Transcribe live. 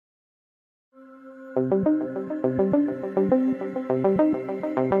Hi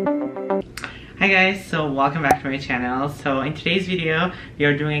guys, so welcome back to my channel. So in today's video, we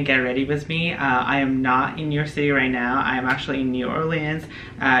are doing a get ready with me. I am not in New York City right now. I am actually in New Orleans.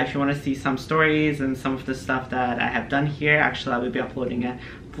 If you want to see some stories and some of the stuff that I have done here, actually I will be uploading a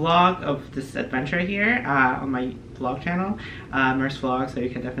vlog of this adventure here on my vlog channel, Murs vlog, so you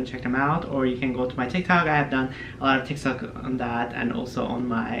can definitely check them out, or you can go to my TikTok. I have done a lot of TikTok on that, and also on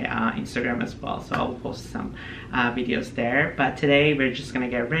my Instagram as well, so I'll post some videos there. But today we're just gonna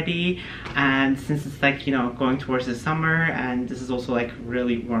get ready, and since it's like, you know, going towards the summer and this is also like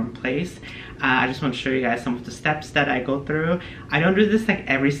really warm place, I just want to show you guys some of the steps that I go through. I don't do this like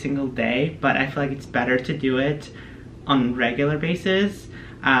every single day, but I feel like it's better to do it on regular basis,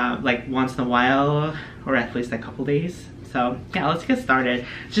 like once in a while, or at least a couple days. So yeah, let's get started.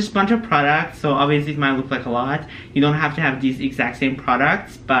 It's just a bunch of products, so obviously it might look like a lot. You don't have to have these exact same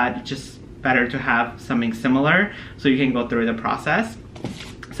products, but it's just better to have something similar so you can go through the process.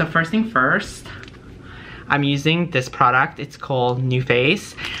 So first thing first, I'm using this product. It's called New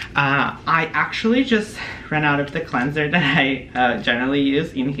Face. I actually just ran out of the cleanser that I generally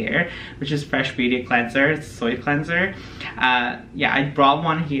use in here, which is Fresh Beauty Cleanser. It's a soy cleanser. Yeah, I brought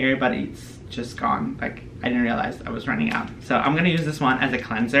one here, but it's just gone. Like, I didn't realize I was running out. So I'm gonna use this one as a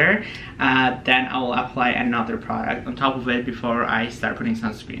cleanser. Then I will apply another product on top of it before I start putting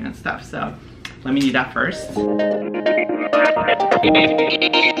sunscreen and stuff. So let me do that first.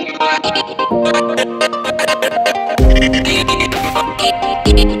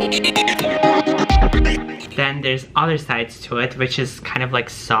 Then there's other sides to it, which is kind of like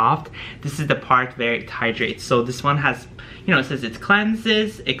soft. This is the part where it hydrates. So this one has, you know, it says it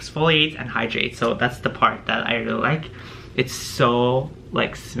cleanses, exfoliates, and hydrates. So that's the part that I really like. It's so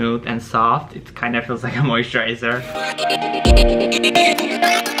like smooth and soft. It kind of feels like a moisturizer.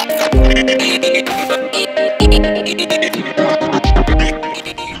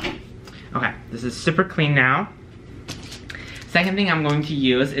 Okay, this is super clean now. Second thing I'm going to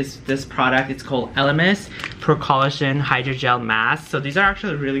use is this product. It's called Elemis Pro Collagen Hydrogel Mask. So these are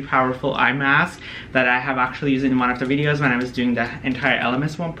actually really powerful eye masks that I have actually used in one of the videos when I was doing the entire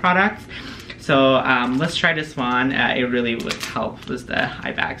Elemis one product. So let's try this one. It really would help with the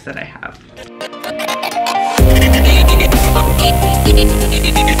eye bags that I have.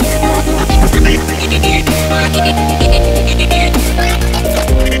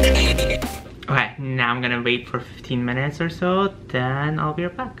 Okay, now I'm gonna wait for 15 minutes or so, then I'll be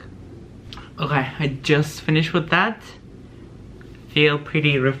right back. Okay, I just finished with that. Feel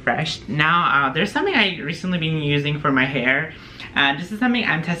pretty refreshed. Now, there's something I recently been using for my hair. This is something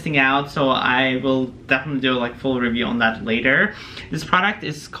I'm testing out, so I will definitely do like full review on that later. This product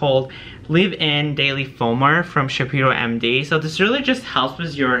is called Live-In Daily Foamer from Shapiro MD. So this really just helps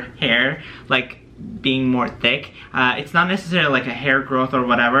with your hair, like being more thick. It's not necessarily like a hair growth or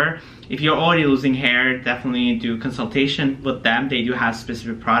whatever. If you're already losing hair, definitely do consultation with them. They do have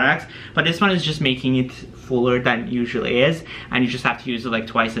specific products, but this one is just making it fuller than it usually is, and you just have to use it like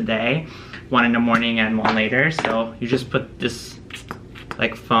twice a day, one in the morning and one later. So you just put this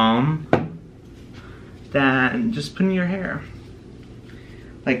like foam, then just put in your hair,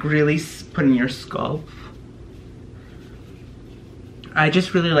 like really put in your scalp. I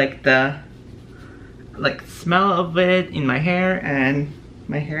just really like the smell of it in my hair, and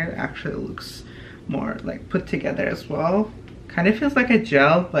my hair actually looks more like put together as well. Kind of feels like a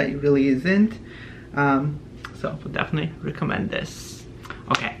gel, but it really isn't. So I would definitely recommend this.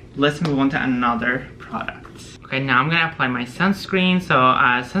 Okay, let's move on to another product. Okay, now I'm gonna apply my sunscreen. So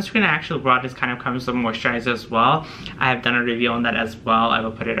sunscreen I actually brought, this kind of comes with moisturizer as well. I have done a review on that as well. I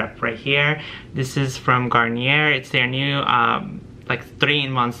will put it up right here. This is from Garnier. It's their new like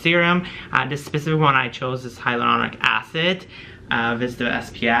 3-in-1 serum. This specific one I chose is hyaluronic acid with the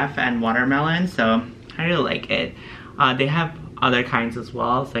SPF and watermelon, so I really like it. They have other kinds as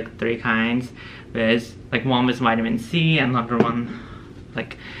well. It's like 3 kinds. There's like one with vitamin C and another one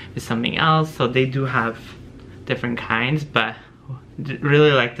like with something else. So they do have different kinds, but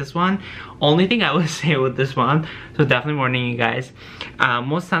really like this one. Only thing I would say with this one, so definitely warning you guys,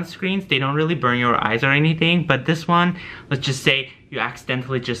 most sunscreens, they don't really burn your eyes or anything, but this one, let's just say you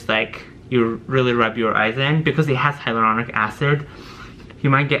accidentally just like, you really rub your eyes in, because it has hyaluronic acid, you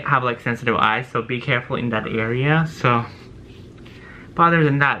might have like sensitive eyes, so be careful in that area. So, but other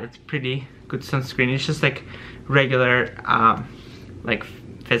than that, it's pretty good sunscreen. It's just like regular like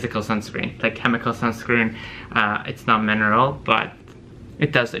physical sunscreen, like chemical sunscreen. It's not mineral, but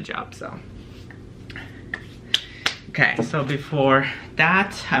it does the job. So okay, so before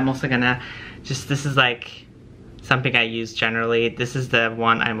that, I'm also gonna just, this is like something I use generally. This is the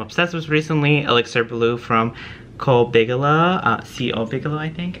one I'm obsessed with recently, Elixir Blue from Co Bigelow, C.O. Bigelow, I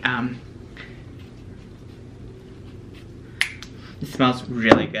think. It smells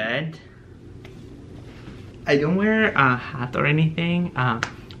really good. I don't wear a hat or anything.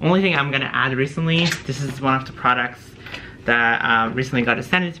 Only thing I'm gonna add recently, this is one of the products that recently got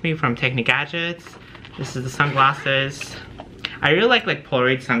extended to me from Technic Gadgets. This is the sunglasses. I really like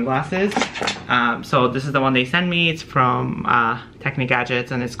Polaroid sunglasses. So this is the one they sent me. It's from Technic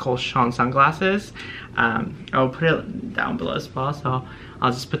Gadgets and it's called Sean Sunglasses. I'll put it down below as well. So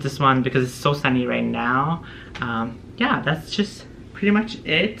I'll just put this one because it's so sunny right now. Yeah, that's just pretty much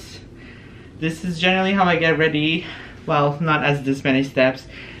it. This is generally how I get ready. Well, not as this many steps.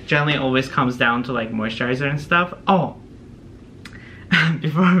 Generally always comes down to like moisturizer and stuff. Oh,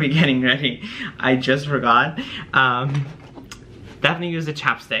 before we getting ready, I just forgot. Definitely use a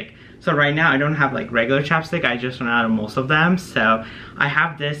chapstick. So right now I don't have like regular chapstick. I just run out of most of them. So I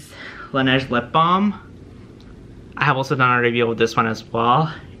have this Laneige lip balm. I have also done a review of this one as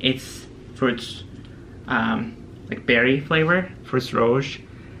well. It's fruits, like berry flavor, fruits rouge.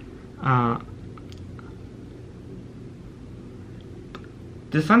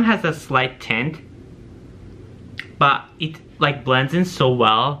 This one has a slight tint, but it like blends in so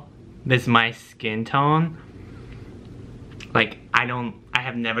well with my skin tone. Like I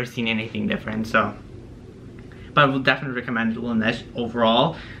have never seen anything different. So, but I will definitely recommend Laneige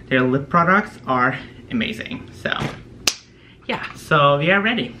overall. Their lip products are amazing. So yeah, so we are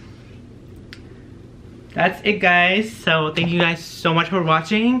ready. That's it, guys. So thank you guys so much for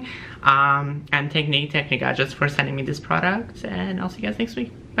watching. And Technic Gadgets for sending me this product, and I'll see you guys next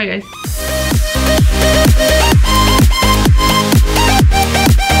week. Bye, guys.